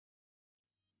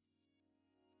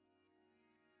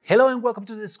Hello and welcome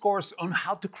to this course on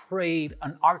how to create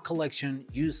an art collection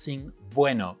using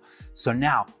Bueno. So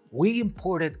now we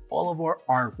imported all of our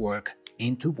artwork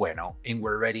into Bueno and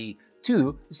we're ready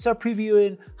to start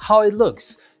previewing how it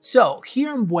looks. So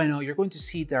here in Bueno, you're going to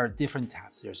see there are different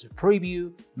tabs. There's a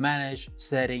preview, manage,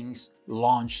 settings,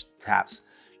 launch tabs.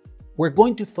 We're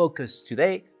going to focus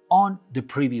today on the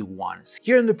preview ones.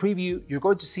 Here in the preview, you're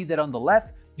going to see that on the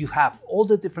left, you have all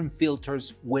the different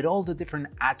filters with all the different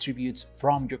attributes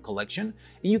from your collection,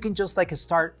 and you can just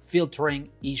start filtering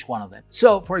each one of them.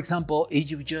 So for example,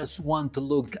 if you just want to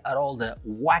look at all the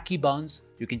wacky buns,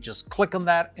 you can just click on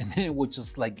that and then it will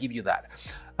just give you that.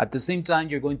 At the same time,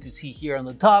 you're going to see here on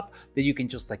the top that you can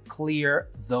just clear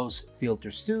those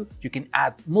filters too. You can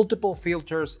add multiple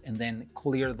filters and then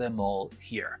clear them all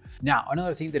here. Now,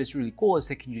 another thing that is really cool is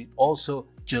that you can also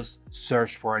just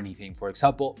search for anything. For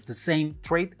example, the same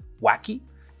trait, wacky,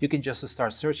 you can just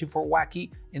start searching for wacky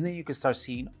and then you can start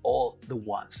seeing all the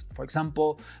ones. For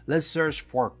example, let's search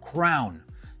for crown.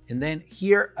 And then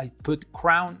here I put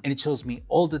crown and it shows me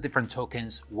all the different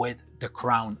tokens with the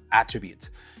crown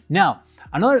attribute. Now,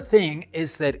 another thing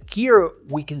is that here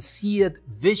we can see it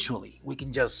visually. We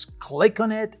can just click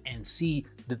on it and see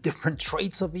the different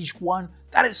traits of each one.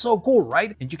 That is so cool,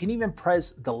 right? And you can even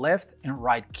press the left and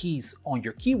right keys on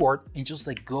your keyboard and just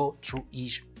go through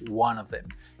each one of them.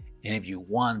 And if you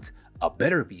want a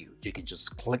better view, you can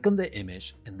just click on the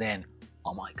image and then,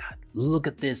 oh my God, look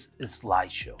at this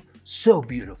slideshow. So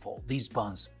beautiful. These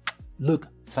buns look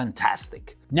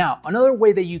fantastic. Now, another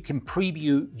way that you can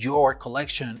preview your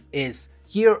collection is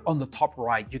here on the top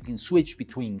right, you can switch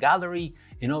between gallery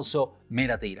and also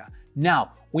metadata.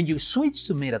 Now, when you switch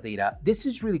to metadata, this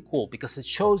is really cool because it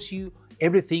shows you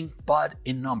everything but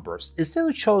in numbers. It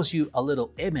still shows you a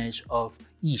little image of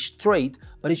each trait,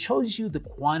 but it shows you the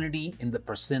quantity and the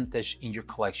percentage in your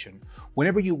collection.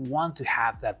 Whenever you want to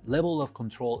have that level of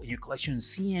control in your collection,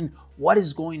 seeing what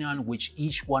is going on with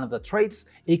each one of the traits,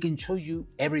 it can show you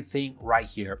everything right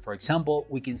here. For example,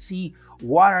 we can see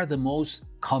what are the most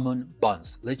common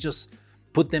buns. Let's just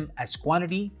put them as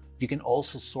quantity. You can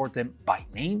also sort them by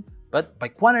name, but by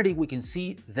quantity, we can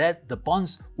see that the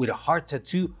buns with a heart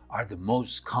tattoo are the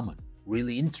most common.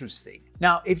 Really interesting.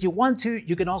 Now, if you want to,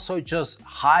 you can also just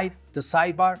hide the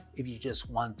sidebar. If you just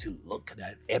want to look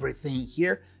at everything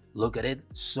here, look at it,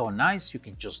 so nice. You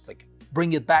can just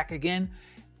bring it back again.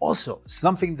 Also,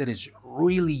 something that is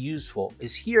really useful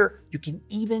is here, you can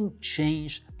even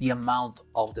change the amount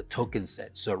of the token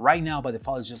set. So right now, by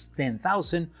default, it's just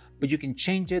 10,000, but you can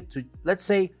change it to, let's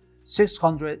say,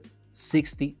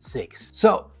 666.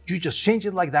 So you just change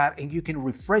it like that and you can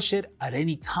refresh it at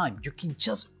any time. You can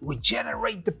just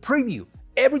regenerate the preview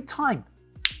every time,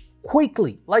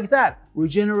 quickly, like that.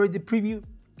 Regenerate the preview,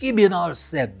 give me another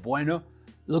set, Bueno.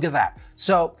 Look at that.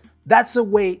 So that's a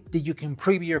way that you can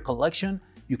preview your collection.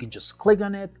 You can just click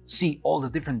on it, see all the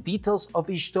different details of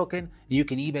each token, and you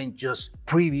can even just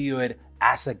preview it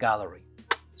as a gallery.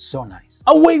 So nice.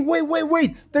 Oh,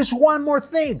 wait. There's one more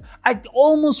thing. I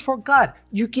almost forgot.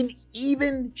 You can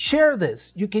even share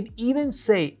this. You can even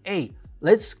say, hey,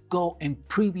 let's go and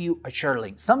preview a share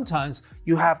link. Sometimes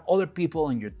you have other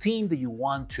people in your team that you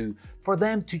want for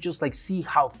them to just see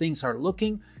how things are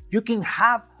looking. You can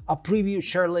have a preview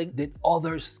share link that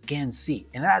others can see.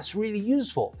 And that's really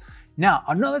useful. Now,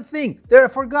 another thing that I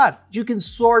forgot, you can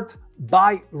sort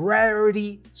by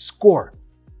rarity score.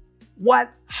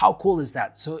 What? How cool is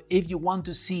that? So if you want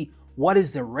to see what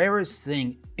is the rarest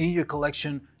thing in your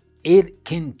collection, it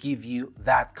can give you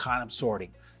that kind of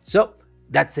sorting. So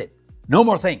that's it. No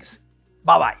more things.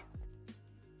 Bye-bye.